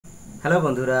Hello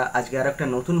বন্ধুরা, আজকে আর একটা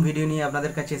নতুন ভিডিও নিয়ে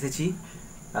আপনাদের কাছে এসেছি।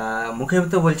 মুখে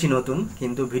তো বলছি নতুন,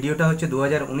 কিন্তু ভিডিওটা হচ্ছে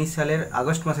 2019 সালের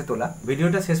আগস্ট মাসে তোলা।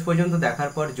 ভিডিওটা শেষ পর্যন্ত দেখার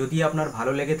পর যদি আপনার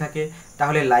ভালো লেগে থাকে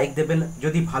তাহলে লাইক দেবেন,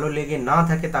 যদি ভালো লেগে না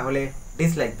থাকে তাহলে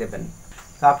ডিসলাইক দেবেন।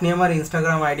 তো আপনি আমার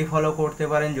ইনস্টাগ্রাম আইডি ফলো করতে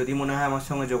পারেন। যদি মনে হয় আমার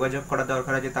সঙ্গে যোগাযোগ করা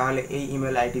দরকার আছে তাহলে এই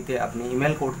ইমেল আইডিতে আপনি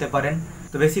ইমেল করতে পারেন।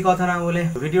 তো বেশি কথা না বলে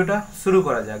ভিডিওটা শুরু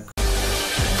করা যাক।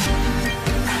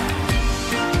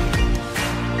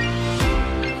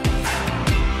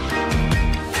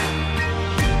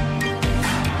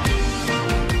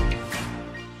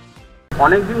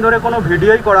 অনেক দিন ধরে কোনো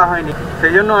ভিডিওই করা হয়নি,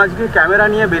 সেই জন্য আজকে ক্যামেরা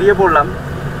নিয়ে বেরিয়ে পড়লাম।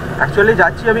 অ্যাকচুয়ালি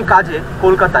যাচ্ছি আমি কাজে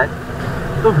কলকাতায়,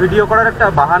 তো ভিডিও করার একটা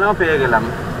বাহানাও পেয়ে গেলাম।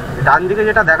 ডান দিকে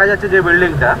যেটা দেখা যাচ্ছে যে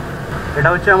বিল্ডিংটা, এটা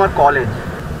হচ্ছে আমার কলেজ।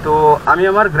 তো আমি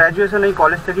আমার গ্র্যাজুয়েশন এই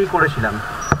কলেজ থেকেই করেছিলাম।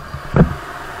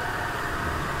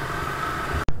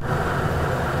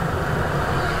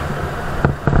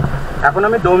 এখন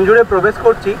আমি ডোমজুড়ে প্রবেশ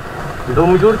করছি।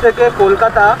 ডোমজুড় থেকে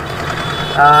কলকাতা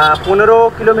 15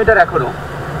 কিলোমিটার এখনও।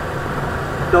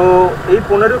 তো এই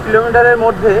 15 কিলোমিটারের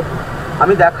মধ্যে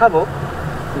আমি দেখাবো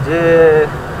যে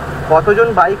কতজন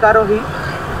বাইক আরোহী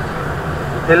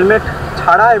হেলমেট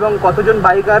ছাড়া এবং কতজন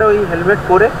বাইক আরোহী হেলমেট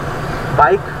পরে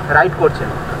বাইক রাইড করছেন।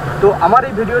 তো আমার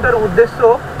এই ভিডিওটার উদ্দেশ্য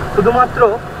শুধুমাত্র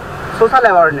সোশ্যাল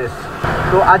অ্যাওয়ারনেস।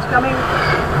 তো আজকে আমি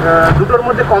দুটোর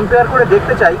মধ্যে কম্পেয়ার করে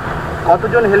দেখতে চাই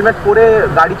কতজন হেলমেট পরে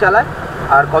গাড়ি চালায়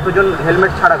আর কতজন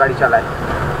হেলমেট ছাড়া গাড়ি চালায়।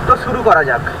 তো শুরু করা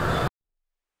যাক।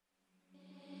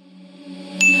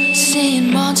 Seeing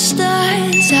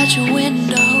monsters out your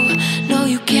window. No,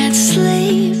 you can't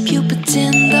sleep, you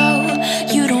pretend though.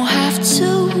 You don't have to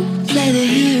play the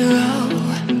hero,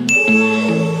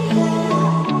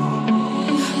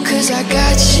 'cause I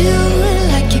got you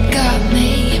like you got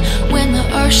me. When the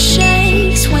earth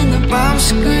shakes, when the bombs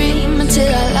scream, until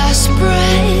our last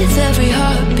breath, every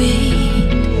heartbeat.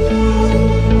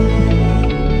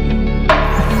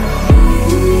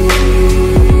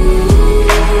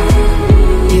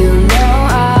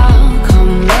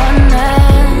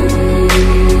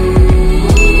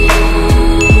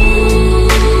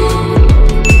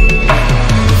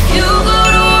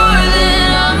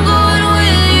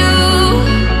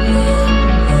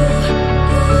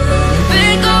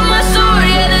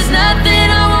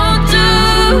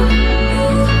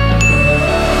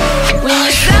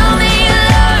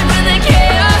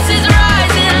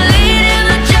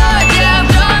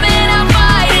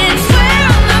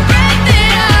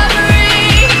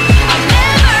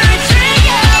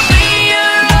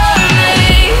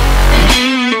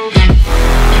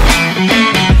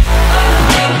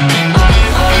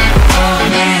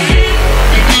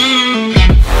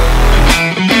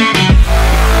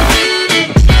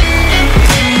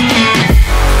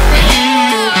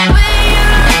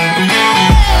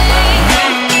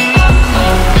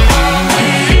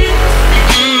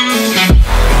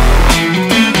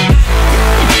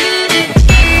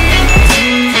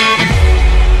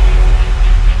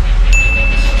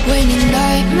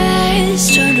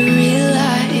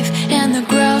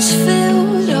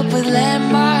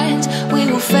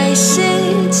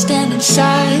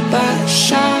 Side by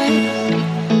side,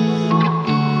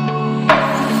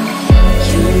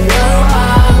 you know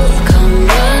I'll come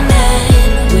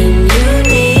running when you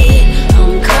need.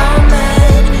 I'm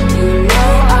coming, you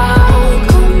know I'll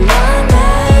come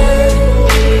running.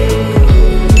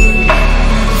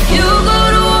 If you go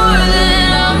to war, then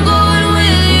I'm going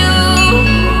with you.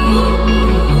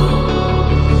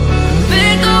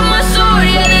 Pick up my sword,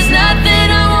 yeah, there's nothing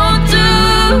I won't do.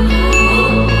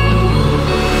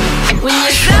 When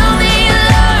you sound the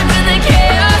alarm and the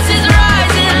chaos is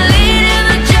rising, leading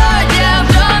the charge, yeah, I'm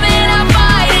coming, I'm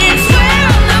fighting. Swear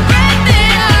on the breath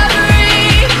that I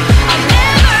breathe, I'll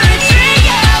never retreat,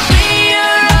 yeah, I'll be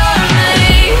your army.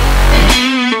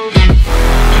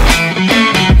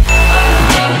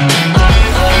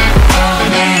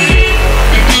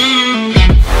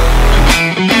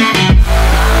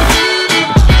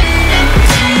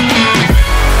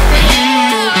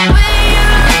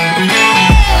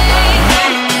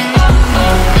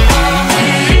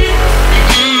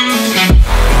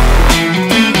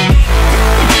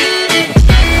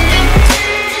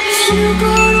 If you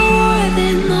go to war,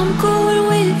 then I'm going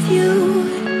with you.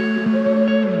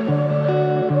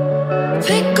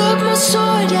 Pick up my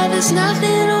sword, yeah, there's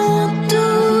nothing I won't do.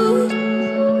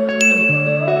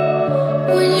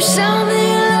 When you sound the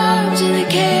alarms and the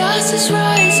chaos is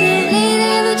rising,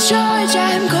 leading the charge,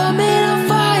 I'm coming, I'm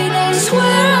fighting.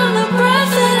 Swear on the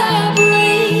breath that I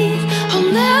breathe, I'll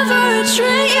never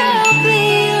retreat, yeah, I'll be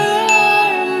your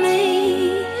army.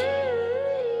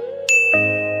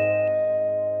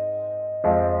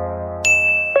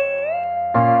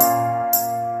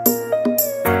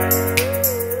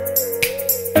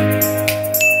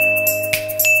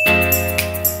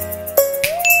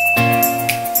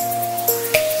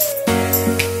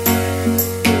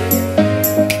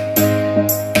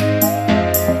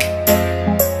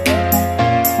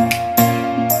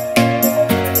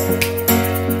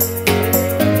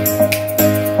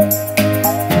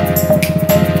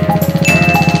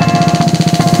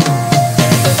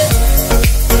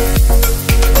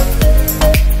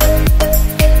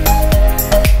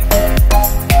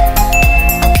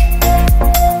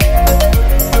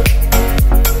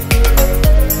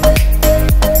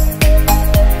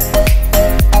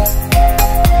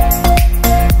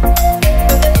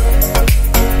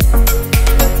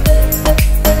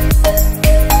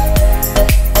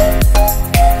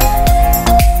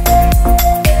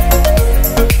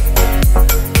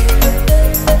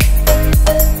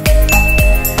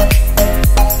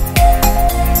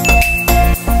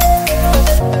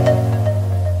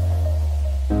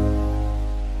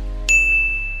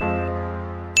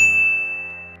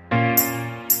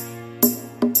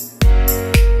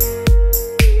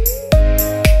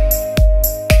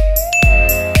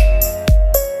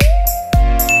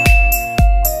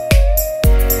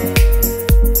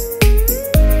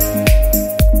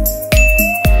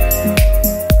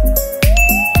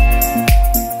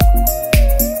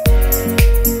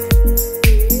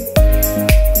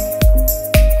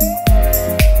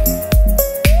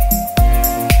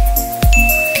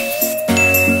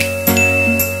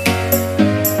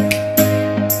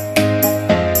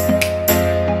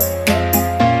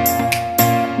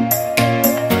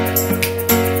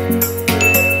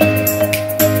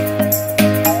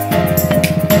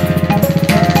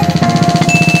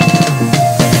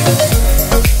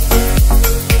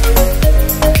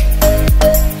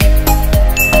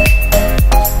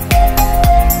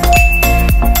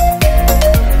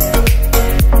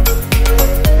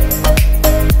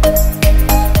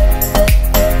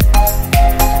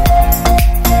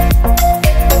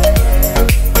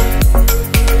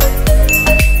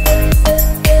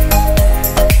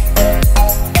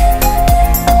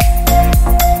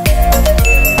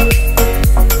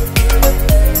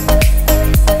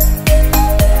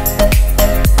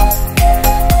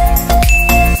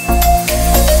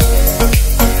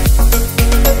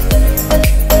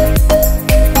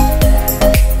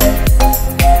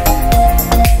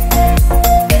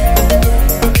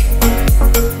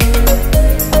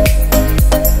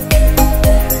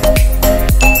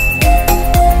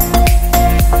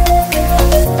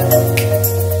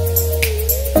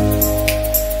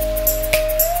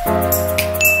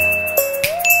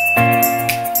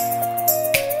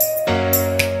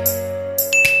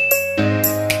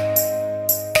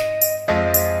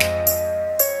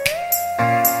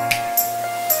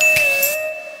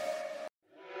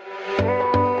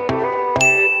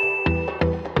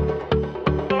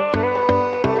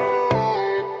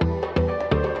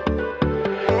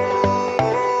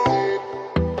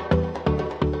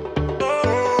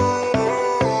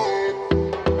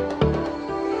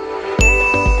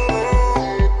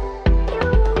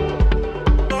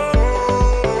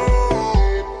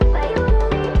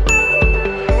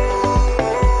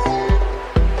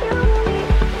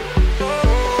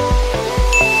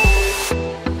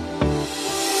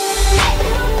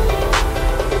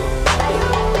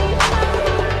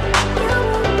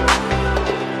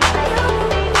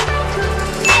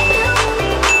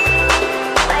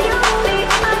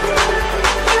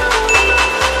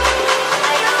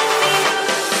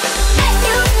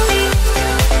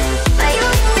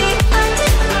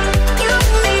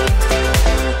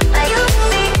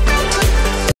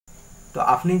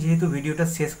 আপনি যেহেতু ভিডিওটা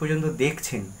শেষ পর্যন্ত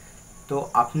দেখছেন, তো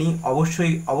আপনি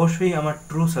অবশ্যই আমার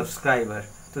ট্রু সাবস্ক্রাইবার,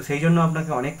 তো সেই জন্য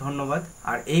আপনাকে অনেক ধন্যবাদ।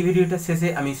 আর এই ভিডিওটা শেষে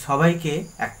আমি সবাইকে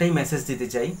একটাই মেসেজ দিতে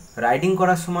চাই, রাইডিং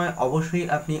করার সময় অবশ্যই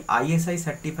আপনি ISI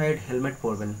সার্টিফাইড হেলমেট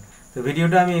পরবেন। তো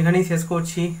ভিডিওটা আমি এখানেই শেষ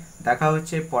করছি, দেখা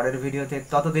হচ্ছে পরের ভিডিওতে,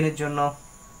 ততদিনের জন্য